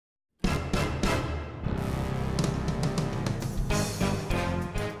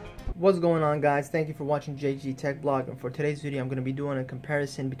What's going on, guys? Thank you for watching JGTechBlog, and for today's video I'm going to be doing a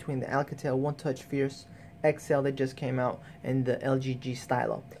comparison between the Alcatel One-Touch Fierce XL that just came out and the LG G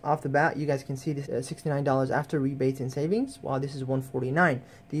Stylo. Off the bat, you guys can see this $69 after rebates and savings, while this is $149.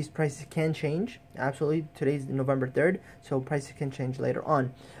 These prices can change, absolutely. Today's November 3rd, so prices can change later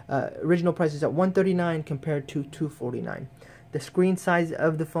on. Original price is at $139 compared to $249. The screen size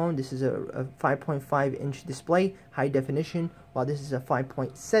of the phone, this is a 5.5 inch display, high definition, while this is a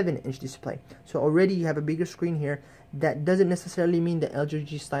 5.7 inch display. So already you have a bigger screen here. That doesn't necessarily mean the LG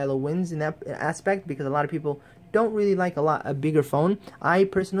G Stylo wins in that aspect, because a lot of people don't really like a bigger phone. I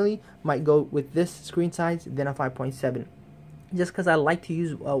personally might go with this screen size than a 5.7. Just because I like to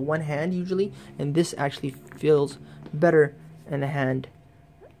use one hand usually, and this actually feels better in the hand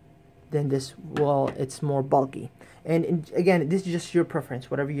than this while it's more bulky. And again, this is just your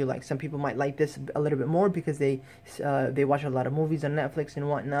preference, whatever you like. Some people might like this a little bit more because they watch a lot of movies on Netflix and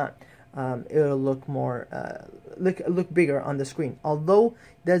whatnot. It'll look more look bigger on the screen, although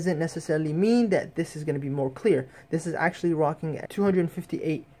doesn't necessarily mean that this is going to be more clear. This is actually rocking at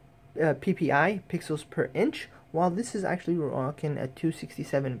 258 ppi, pixels per inch, while this is actually rocking at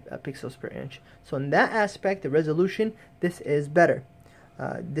 267 pixels per inch. So in that aspect, the resolution, this is better.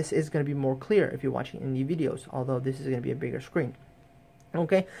 This is going to be more clear if you're watching indie videos, although this is going to be a bigger screen.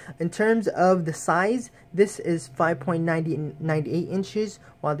 Okay, in terms of the size, this is 5.98 inches,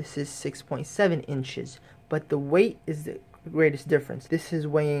 while this is 6.7 inches. But the weight is the greatest difference. This is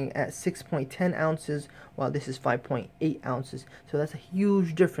weighing at 6.10 ounces, while this is 5.8 ounces. So that's a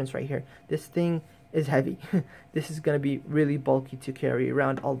huge difference right here. This thing is heavy. This is going to be really bulky to carry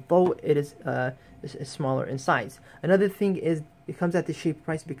around, although it is smaller in size. Another thing is it comes at the cheap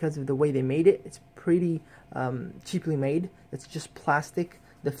price because of the way they made it. It's pretty cheaply made. It's just plastic.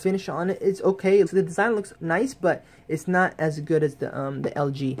 The finish on it is okay. The design looks nice, but it's not as good as the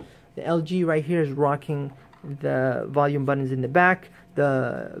LG. The LG right here is rocking the volume buttons in the back.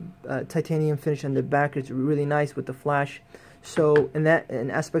 The titanium finish on the back is really nice with the flash. So in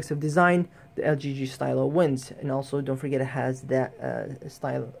aspects of design, the LG G Stylo wins. And also don't forget it has that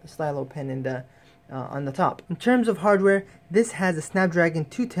stylo pen in the on the top. In terms of hardware, this has a Snapdragon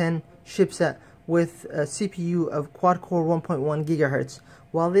 210 chipset with a CPU of quad-core 1.1 GHz,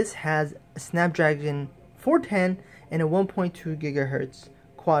 while this has a Snapdragon 410 and a 1.2 GHz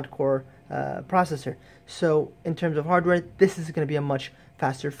quad-core processor. So in terms of hardware, this is going to be a much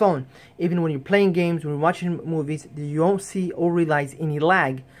faster phone. Even when you're playing games, when you're watching movies, you won't see or realize any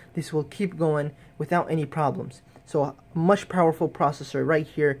lag. This will keep going without any problems. So a much powerful processor right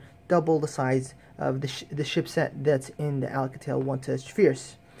here, double the size of the chipset that's in the Alcatel One-Touch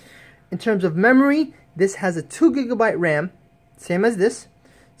Fierce. In terms of memory, this has a 2 GB RAM, same as this,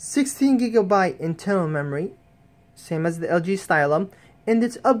 16 GB internal memory, same as the LG Stylo, and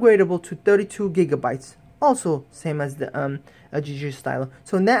it's upgradable to 32 GB, also same as the LG G Stylo.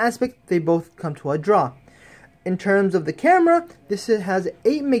 So in that aspect, they both come to a draw. In terms of the camera, this has an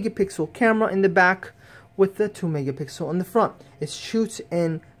 8 megapixel camera in the back with the 2 megapixel on the front. It shoots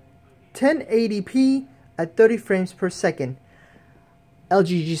in 1080p at 30 frames per second. LG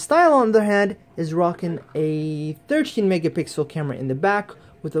G Stylo, on the other hand, is rocking a 13 megapixel camera in the back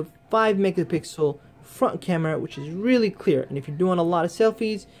with a 5 megapixel front camera, which is really clear. And if you're doing a lot of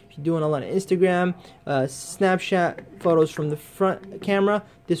selfies, if you're doing a lot of Instagram, Snapchat photos from the front camera,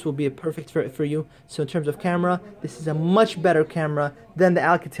 this will be a perfect fit for you. So in terms of camera, this is a much better camera than the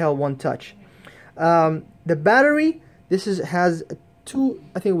Alcatel One-Touch. The battery, this has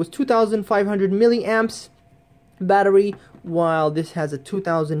I think it was 2,500 milliamps battery, while this has a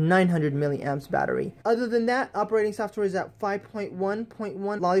 2,900 milliamps battery. Other than that, operating software is at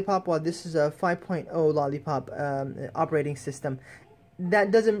 5.1.1 Lollipop, while this is a 5.0 Lollipop operating system.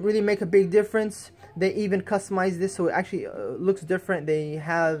 That doesn't really make a big difference. They even customize this so it actually looks different. They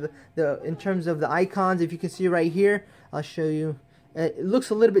have in terms of the icons, if you can see right here, I'll show you. It looks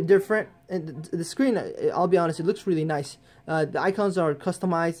a little bit different, and the screen, I'll be honest, it looks really nice. The icons are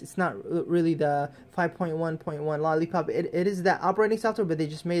customized. It's not really the 5.1.1 Lollipop. It is that operating software, but they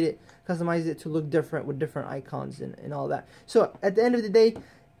just made it, customized it to look different with different icons and all that. So at the end of the day,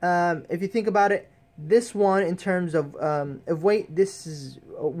 if you think about it, this one in terms of weight, this is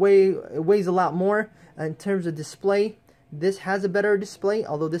weighs a lot more. In terms of display, this has a better display,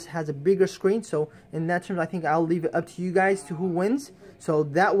 although this has a bigger screen. So in that terms, I think I'll leave it up to you guys to who wins. So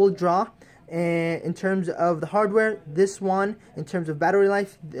that will draw. And in terms of the hardware, this one, in terms of battery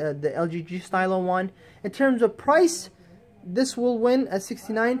life, the LG G Stylo one. In terms of price, this will win at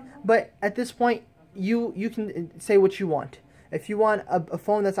 $69. But at this point, you can say what you want. If you want a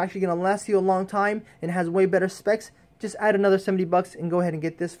phone that's actually going to last you a long time and has way better specs, just add another 70 bucks and go ahead and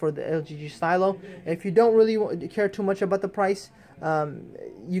get this for the LG G Stylo. If you don't really care too much about the price,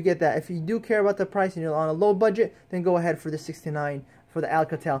 you get that. If you do care about the price and you're on a low budget, then go ahead for the $69 for the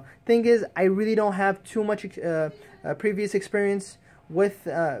Alcatel. Thing is, I really don't have too much previous experience with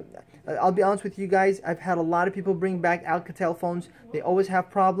I'll be honest with you guys, I've had a lot of people bring back Alcatel phones. They always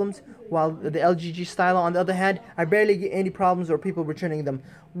have problems, while the LG G Stylo, on the other hand, I barely get any problems or people returning them.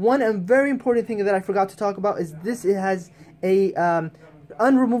 One very important thing that I forgot to talk about is this. It has a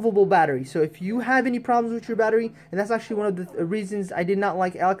unremovable battery. So if you have any problems with your battery, and that's actually one of the reasons I did not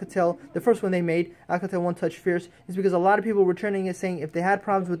like Alcatel, the first one they made, Alcatel One Touch Fierce, is because a lot of people were returning it saying if they had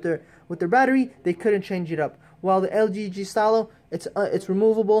problems with their battery, they couldn't change it up. While the LG G Stylo, it's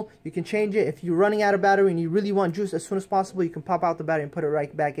removable. You can change it. If you're running out of battery and you really want juice as soon as possible, you can pop out the battery and put it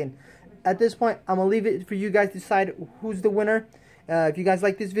right back in. At this point, I'm going to leave it for you guys to decide who's the winner. If you guys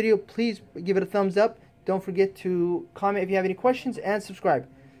like this video, please give it a thumbs up. Don't forget to comment if you have any questions, and subscribe.